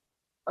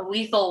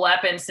Lethal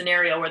Weapon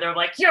scenario where they're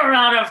like, "You're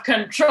out of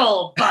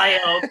control,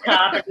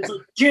 BioCop," and he's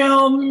like,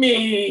 "Kill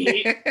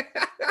me."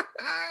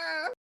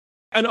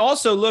 And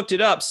also looked it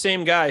up.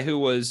 Same guy who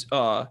was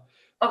BioCop.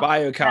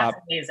 That's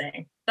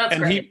amazing. That's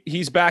great.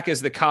 He's back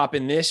as the cop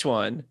in this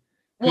one.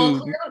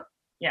 Well,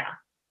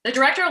 the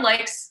director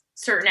likes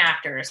certain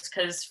actors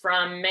because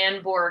from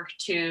Manborg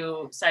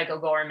to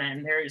Psycho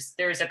Goreman,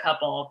 there's a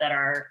couple that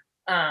are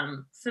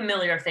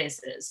familiar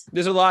faces.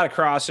 There's a lot of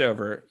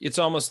crossover. It's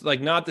almost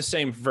like not the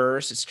same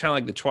verse. It's kind of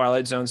like the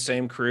Twilight Zone,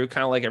 same crew,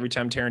 kind of like every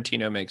time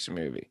Tarantino makes a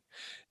movie.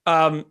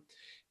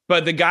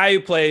 But the guy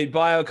who played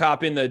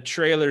BioCop in the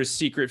trailer's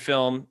secret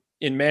film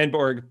in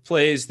Manborg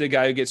plays the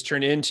guy who gets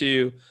turned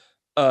into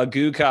a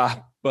Goo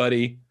Cop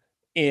buddy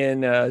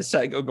in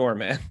Psycho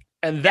Goreman.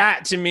 And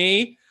that to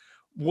me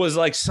was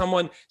like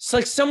someone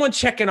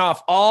checking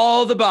off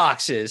all the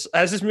boxes.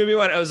 As this movie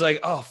went, I was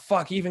like, oh,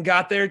 fuck, you even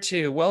got there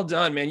too. Well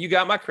done, man. You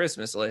got my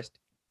Christmas list.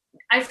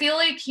 I feel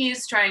like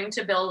he's trying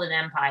to build an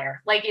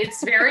empire. Like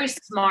it's very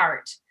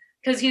smart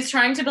because he's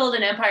trying to build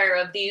an empire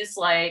of these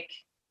like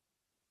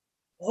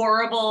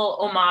horrible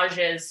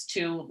homages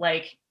to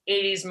like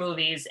 80s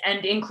movies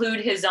and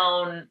include his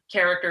own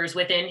characters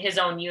within his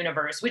own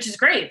universe, which is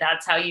great.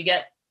 That's how you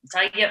get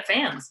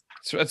fans.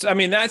 So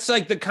that's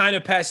like the kind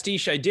of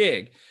pastiche I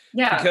dig.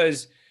 Yeah.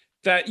 Because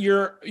that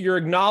you're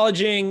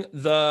acknowledging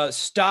the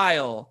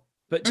style,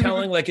 but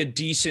telling like a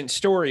decent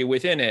story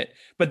within it,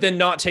 but then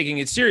not taking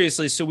it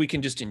seriously so we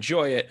can just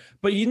enjoy it.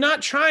 But you're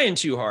not trying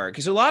too hard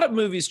because a lot of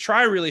movies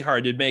try really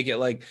hard to make it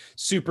like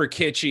super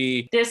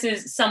kitschy. This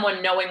is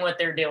someone knowing what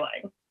they're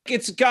doing.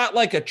 It's got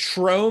like a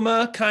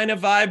Trauma kind of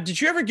vibe. Did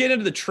you ever get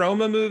into the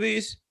Trauma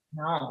movies?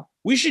 No.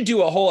 We should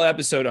do a whole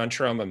episode on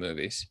Trauma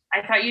movies.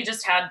 I thought you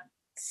just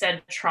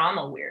said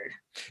trauma weird.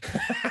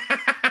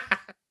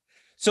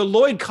 So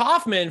Lloyd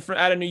Kaufman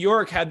out of New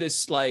York had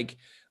this like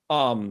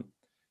gore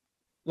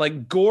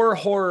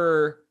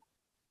horror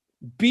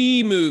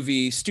B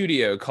movie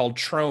studio called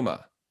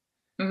Trauma.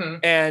 Mm-hmm.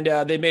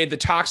 And they made The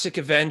Toxic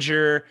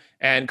Avenger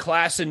and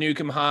Class of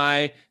Nukem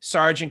High,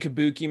 Sergeant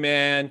Kabuki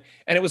Man.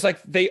 And it was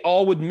like they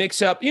all would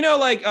mix up,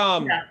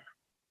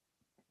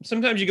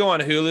 sometimes you go on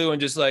Hulu and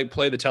just like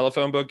play the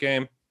telephone book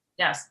game.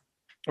 Yes.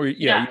 Or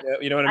you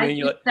know what I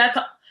mean?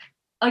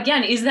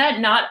 Again, is that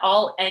not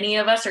all any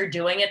of us are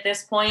doing at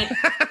this point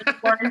in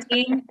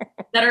quarantine?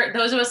 That are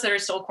those of us that are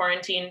still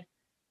quarantined,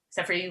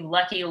 except for you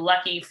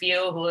lucky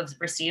few who have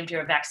received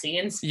your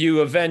vaccines. You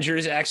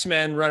Avengers,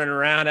 X-Men running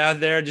around out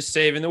there just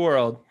saving the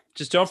world.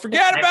 Just don't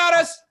forget about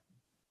us.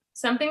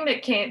 Something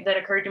that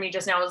occurred to me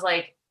just now was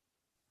like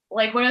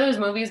one of those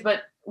movies,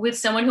 but with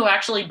someone who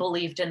actually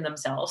believed in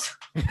themselves.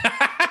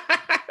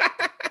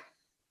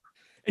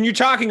 And you're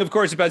talking, of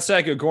course, about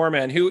Psycho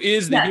Goreman, who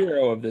is the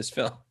hero of this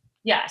film.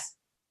 Yes.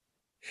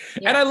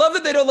 And I love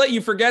that they don't let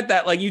you forget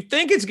that. Like, you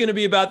think it's going to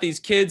be about these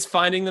kids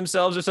finding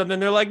themselves or something.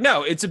 They're like,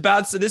 no, it's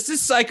about, so this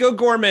is Psycho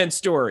Goreman's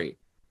story.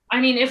 I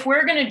mean, if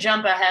we're going to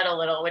jump ahead a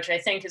little, which I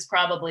think is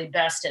probably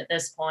best at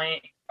this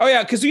point. Oh,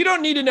 yeah, because you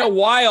don't need to know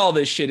why all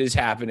this shit is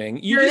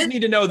happening. You just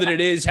need to know that it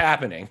is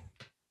happening.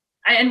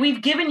 And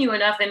we've given you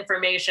enough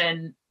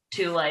information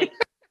to, like,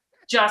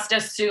 just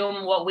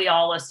assume what we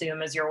all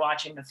assume as you're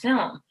watching the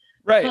film.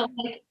 Right. But,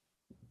 like,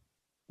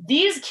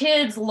 these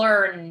kids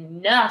learn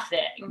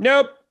nothing.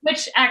 Nope.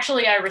 Which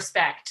actually I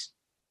respect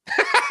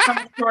from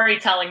a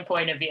storytelling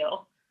point of view.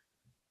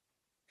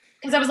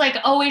 Because I was like,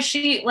 oh, is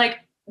she, like,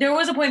 there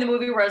was a point in the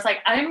movie where I was like,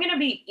 I'm going to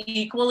be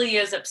equally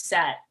as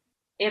upset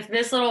if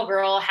this little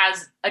girl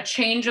has a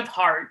change of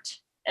heart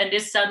and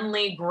is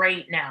suddenly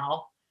great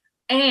now,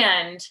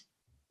 and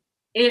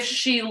if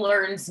she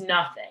learns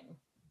nothing.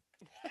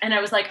 And I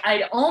was like,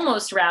 I'd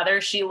almost rather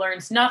she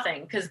learns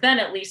nothing, because then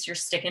at least you're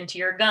sticking to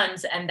your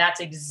guns, and that's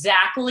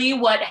exactly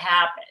what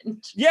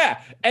happened.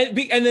 Yeah, and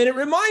then it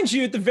reminds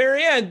you at the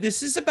very end,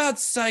 this is about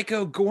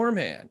Psycho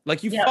Goreman.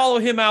 Like, you follow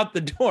him out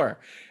the door.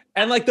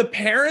 And like the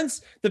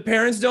parents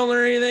don't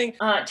learn anything.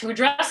 To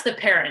address the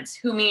parents,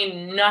 who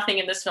mean nothing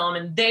in this film,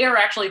 and they are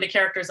actually the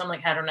characters I'm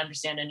like, I don't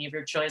understand any of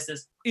your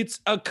choices.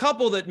 It's a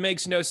couple that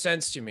makes no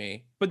sense to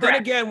me. But then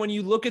again, when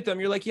you look at them,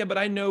 you're like, yeah, but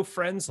I know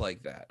friends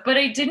like that. But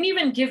it didn't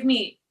even give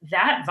me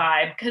that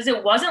vibe, because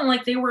it wasn't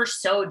like they were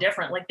so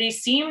different. Like, they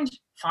seemed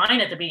fine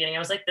at the beginning. I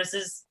was like, this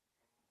is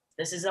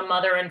a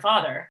mother and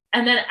father.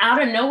 And then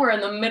out of nowhere in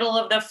the middle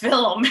of the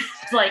film,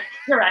 it's like,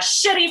 you're a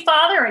shitty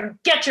father and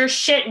get your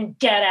shit and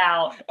get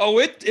out. Oh,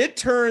 it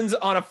turns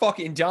on a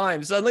fucking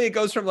dime. Suddenly it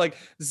goes from like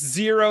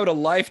 0 to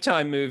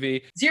Lifetime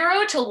movie.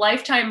 0 to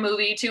Lifetime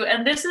movie to,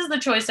 and this is the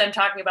choice I'm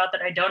talking about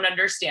that I don't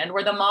understand,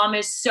 where the mom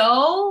is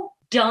so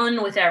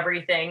done with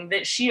everything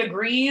that she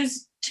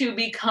agrees to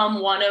become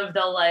one of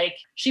the, like,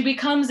 she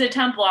becomes a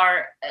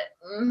Templar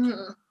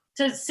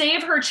to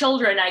save her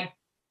children, I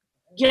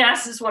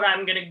guess is what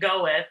I'm going to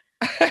go with.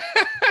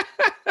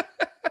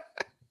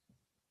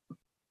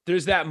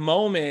 There's that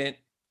moment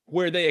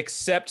where they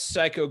accept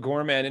Psycho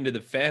Goreman into the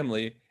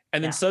family,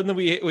 and then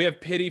suddenly we have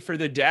pity for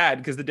the dad,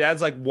 because the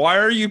dad's like, why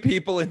are you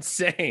people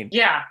insane?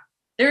 Yeah.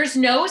 There's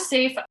no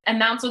safe,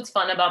 and that's what's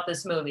fun about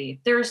this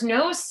movie. There's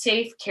no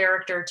safe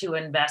character to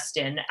invest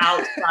in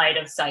outside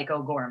of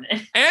Psycho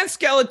Goreman. And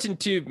Skeleton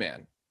Tube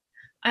Man.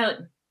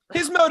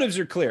 His motives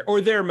are clear,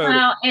 or their motives.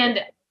 Well,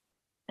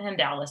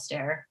 and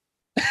Alistair.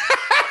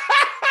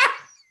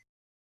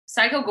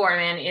 Psycho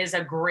Goreman is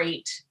a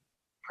great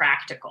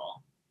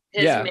practical.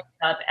 His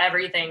makeup,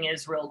 everything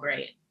is real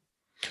great.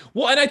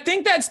 Well, and I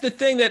think that's the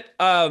thing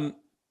that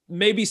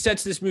maybe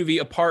sets this movie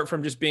apart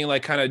from just being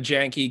like kind of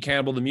janky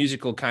Cannibal the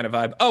Musical kind of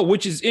vibe. Oh,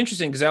 which is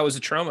interesting, because that was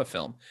a Troma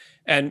film.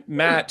 And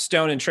Matt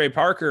Stone and Trey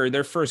Parker,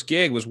 their first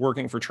gig was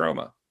working for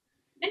Troma.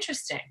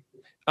 Interesting.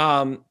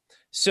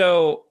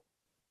 So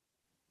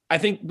I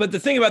think, but the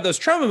thing about those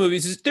Troma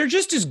movies is they're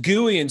just as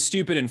gooey and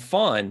stupid and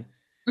fun,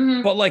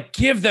 but like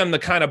give them the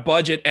kind of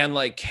budget and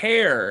like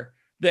care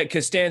that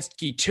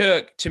Kostanski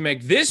took to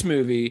make this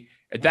movie.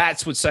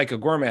 That's what Psycho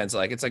Goreman's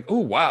like. It's like, oh,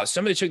 wow,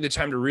 somebody took the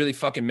time to really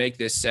fucking make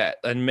this set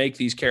and make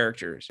these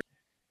characters.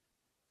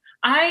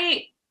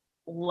 I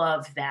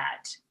love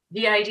that.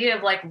 The idea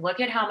of like, look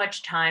at how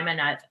much time and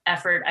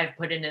effort I've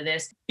put into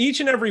this. Each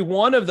and every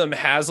one of them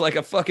has like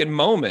a fucking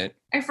moment.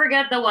 I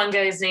forget the one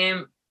guy's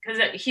name, because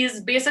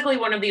he's basically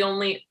one of the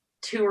only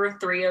 2 or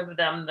 3 of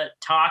them that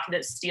talk,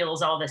 that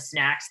steals all the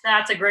snacks.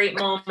 That's a great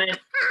moment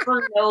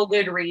for no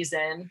good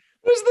reason.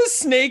 There's the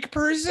snake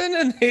person,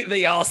 and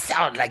they all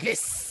sound like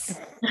this.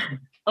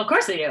 Of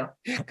course they do.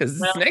 Because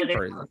the snake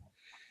person.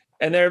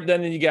 And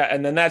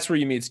then that's where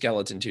you meet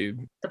Skeleton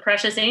Tube. The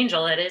precious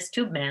angel, it is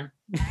Tube Man.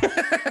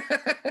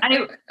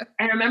 I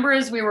remember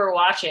as we were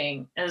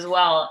watching as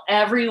well,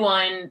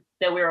 everyone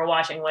that we were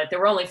watching with, there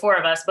were only 4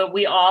 of us, but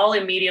we all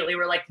immediately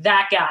were like,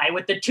 that guy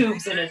with the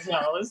tubes in his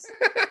nose.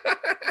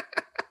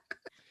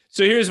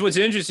 So here's what's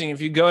interesting.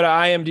 If you go to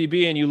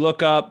IMDb and you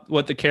look up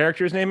what the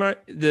character's name are,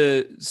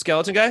 the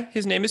skeleton guy,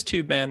 his name is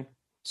Tube Man.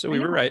 So we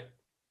were right.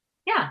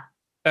 Yeah.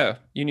 Oh,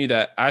 you knew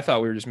that. I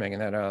thought we were just making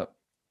that up.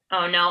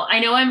 Oh, no. I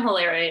know I'm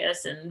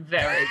hilarious and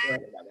very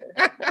good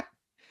at it.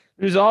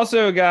 There's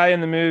also a guy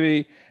in the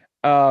movie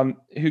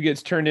who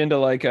gets turned into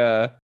like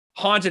a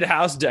haunted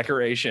house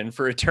decoration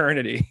for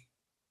eternity.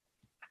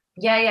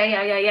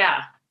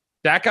 Yeah.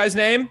 That guy's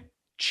name?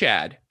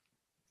 Chad.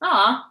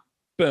 Aw.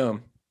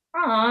 Boom.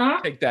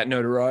 Aww. Take that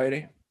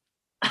notoriety.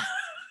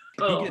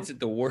 Boom. He gets it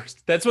the worst.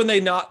 That's when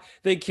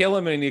they kill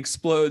him and he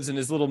explodes and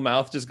his little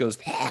mouth just goes.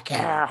 Thank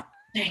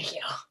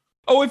you.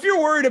 Oh, if you're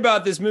worried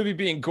about this movie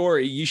being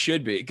gory, you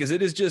should be, because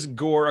it is just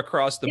gore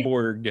across the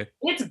board.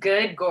 It's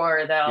good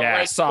gore, though. Yeah,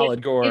 like,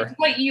 solid gore. It's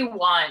what you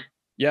want.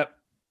 Yep.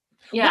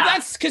 Yeah. Well,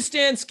 that's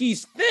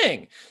Kostanski's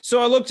thing.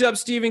 So I looked up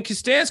Steven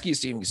Kostanski.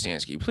 Steven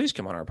Kostanski, please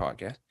come on our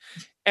podcast.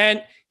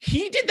 And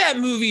he did that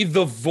movie,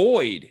 The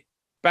Void,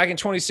 back in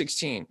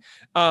 2016.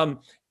 And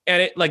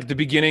it, like the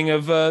beginning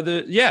of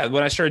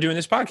when I started doing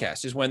this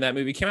podcast is when that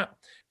movie came out.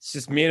 It's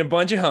just me and a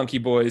bunch of hunky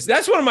boys.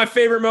 That's one of my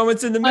favorite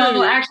moments in the movie.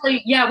 Oh,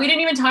 actually, yeah, we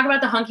didn't even talk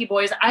about the hunky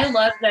boys. I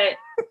love that.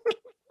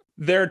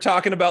 They're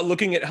talking about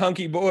looking at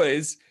hunky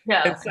boys.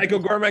 Yeah. And Psycho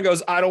Goreman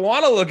goes, I don't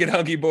want to look at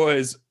hunky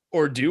boys.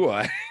 Or do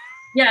I?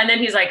 Yeah, and then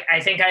he's like,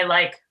 I think I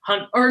like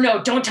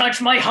don't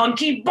touch my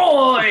hunky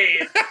boy.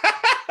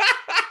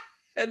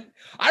 And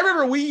I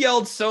remember we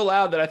yelled so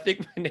loud that I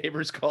think my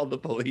neighbors called the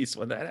police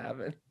when that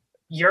happened.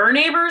 Your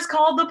neighbors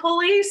called the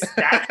police?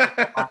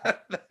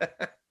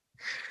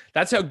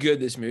 That's how good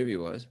this movie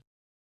was.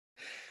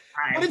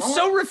 But it's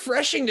so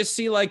refreshing to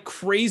see like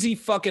crazy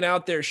fucking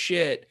out there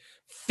shit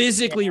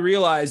physically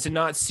realized and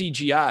not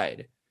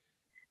CGI'd.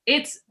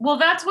 That's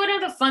one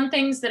of the fun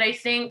things that I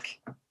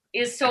think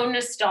is so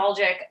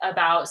nostalgic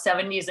about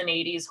 70s and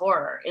 80s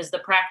horror is the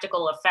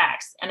practical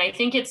effects. And I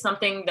think it's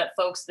something that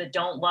folks that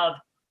don't love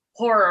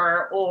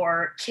horror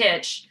or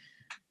kitsch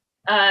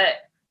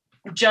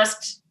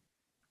just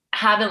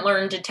haven't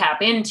learned to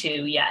tap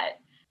into yet.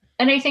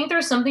 And I think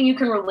there's something you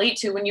can relate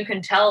to when you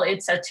can tell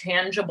it's a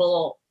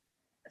tangible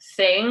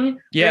thing.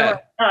 Yeah.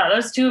 Like,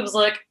 those tubes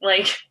look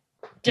like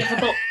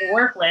difficult to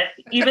work with,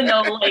 even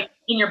though like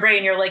in your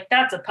brain, you're like,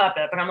 that's a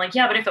puppet. But I'm like,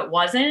 yeah, but if it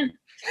wasn't.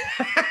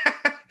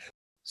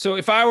 So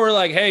if I were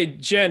like, hey,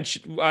 Jen,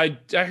 I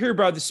hear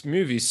about this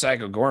movie,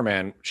 Psycho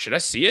Goreman. Should I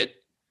see it?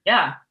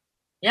 Yeah.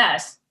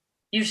 Yes,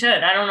 you should.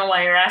 I don't know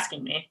why you're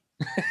asking me.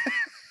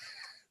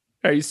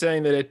 Are you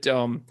saying that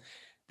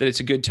that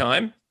it's a good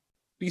time?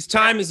 Because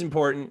time is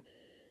important,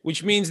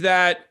 which means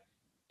that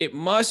it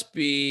must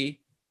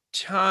be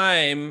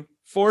time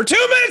for 2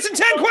 minutes and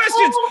 10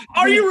 questions.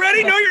 Are you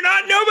ready? No, you're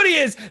not. Nobody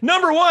is.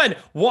 Number 1,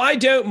 why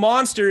don't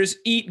monsters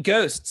eat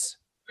ghosts?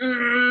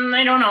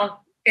 I don't know.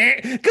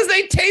 Because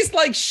they taste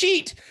like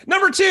sheet.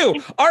 Number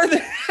 2, are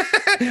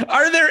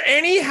there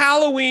any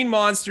Halloween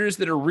monsters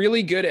that are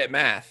really good at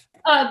math?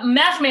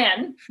 Math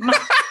man.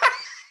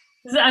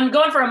 I'm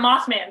going for a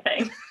Mothman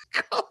thing.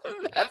 Call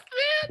him Math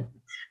Man?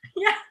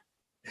 Yeah.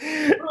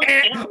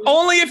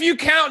 Only if you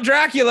count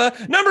Dracula.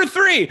 Number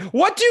 3,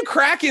 what do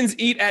Krakens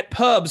eat at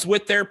pubs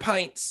with their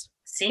pints?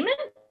 Semen?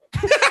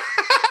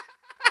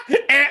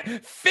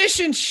 Fish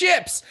and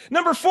chips.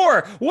 Number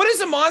 4, what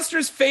is a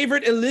monster's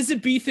favorite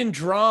Elizabethan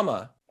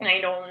drama? I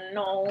don't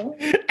know.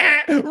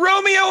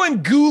 Romeo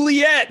and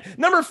Juliet.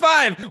 Number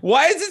 5,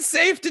 why is it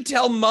safe to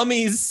tell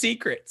mummies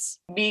secrets?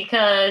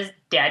 Because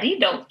daddy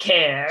don't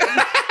care.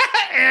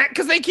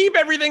 Because they keep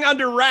everything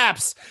under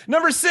wraps.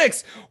 Number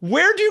 6,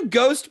 where do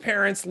ghost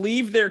parents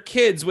leave their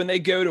kids when they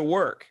go to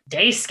work?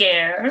 Day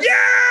scare.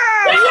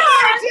 Yeah!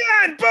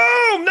 10!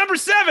 Boom! Number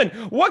 7,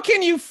 what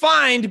can you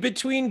find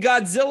between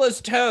Godzilla's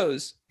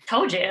toes?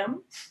 Toe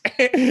jam.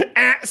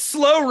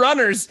 Slow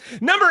runners.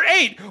 Number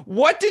 8,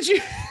 what did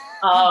you...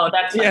 Oh,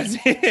 that's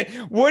funny. Yes.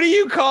 What do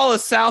you call a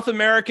South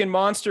American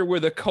monster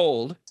with a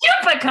cold?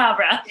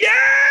 Chupacabra. Yeah!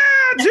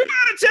 2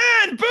 out of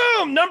 10.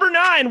 Boom. Number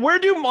 9. Where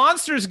do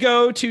monsters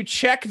go to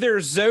check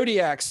their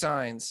zodiac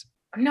signs?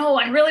 No,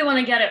 I really want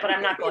to get it, but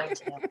I'm not going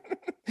to.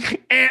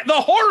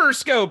 The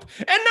horoscope.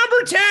 And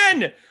number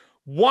 10.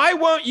 Why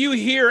won't you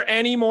hear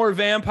any more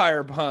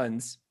vampire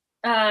puns?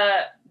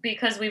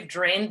 Because we've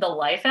drained the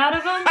life out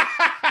of them.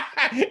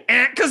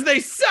 Because they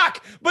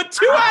suck. But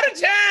 2 out of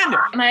 10.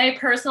 My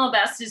personal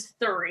best is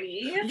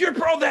 3.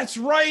 Bro, that's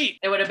right.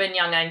 It would have been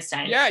Young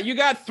Einstein. Yeah, you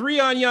got 3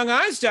 on Young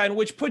Einstein,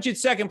 which puts you at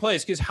second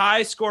place because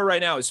high score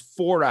right now is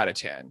 4 out of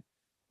 10.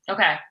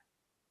 Okay.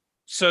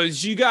 So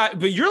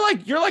you're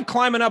like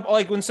climbing up,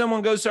 like when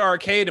someone goes to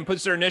arcade and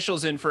puts their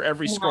initials in for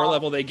every score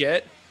level they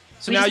get.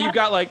 So now you've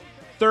got like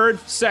third,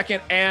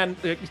 second, and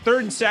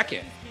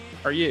second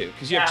are you,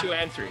 because you have 2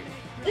 and 3.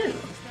 Ooh,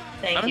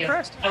 thank I'm you.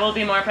 impressed. I will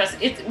be more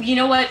impressed. You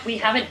know what? We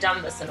haven't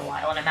done this in a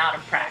while, and I'm out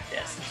of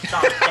practice.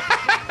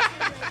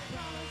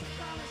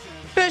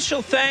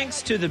 Special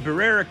thanks to the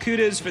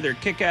Barracudas for their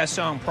kick-ass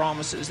song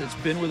Promises that's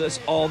been with us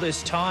all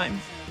this time.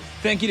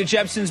 Thank you to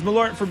Jepson's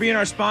Malort for being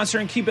our sponsor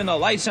and keeping the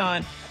lights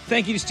on.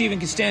 Thank you to Steven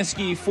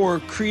Kostanski for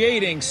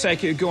creating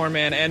Psycho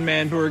Goreman and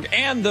Manberg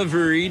and The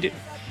Varied.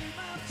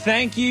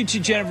 Thank you to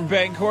Jennifer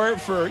Betancourt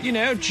for,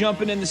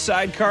 jumping in the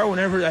sidecar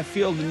whenever I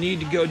feel the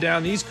need to go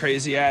down these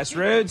crazy-ass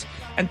roads.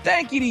 And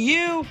thank you to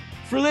you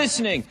for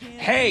listening.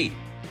 Hey,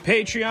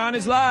 Patreon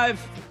is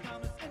live.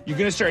 You're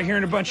going to start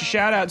hearing a bunch of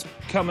shout-outs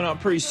coming up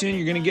pretty soon.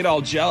 You're going to get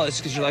all jealous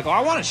because you're like, oh,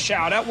 I want a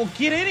shout-out. Well,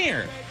 get in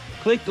here.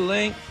 Click the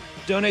link,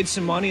 donate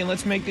some money, and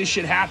let's make this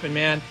shit happen,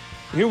 man.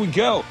 Here we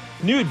go.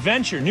 New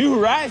adventure, new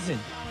horizon.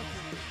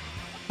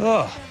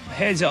 Oh, my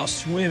head's all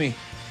swimmy.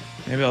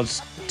 Maybe I'll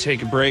just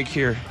take a break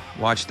here.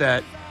 Watch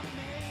that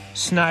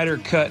Snyder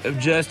cut of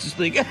Justice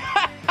League.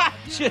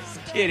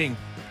 Just kidding.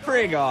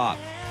 Frig off.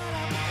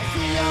 I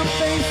see your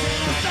face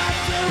and I start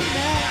to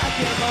mad. I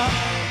give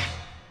up.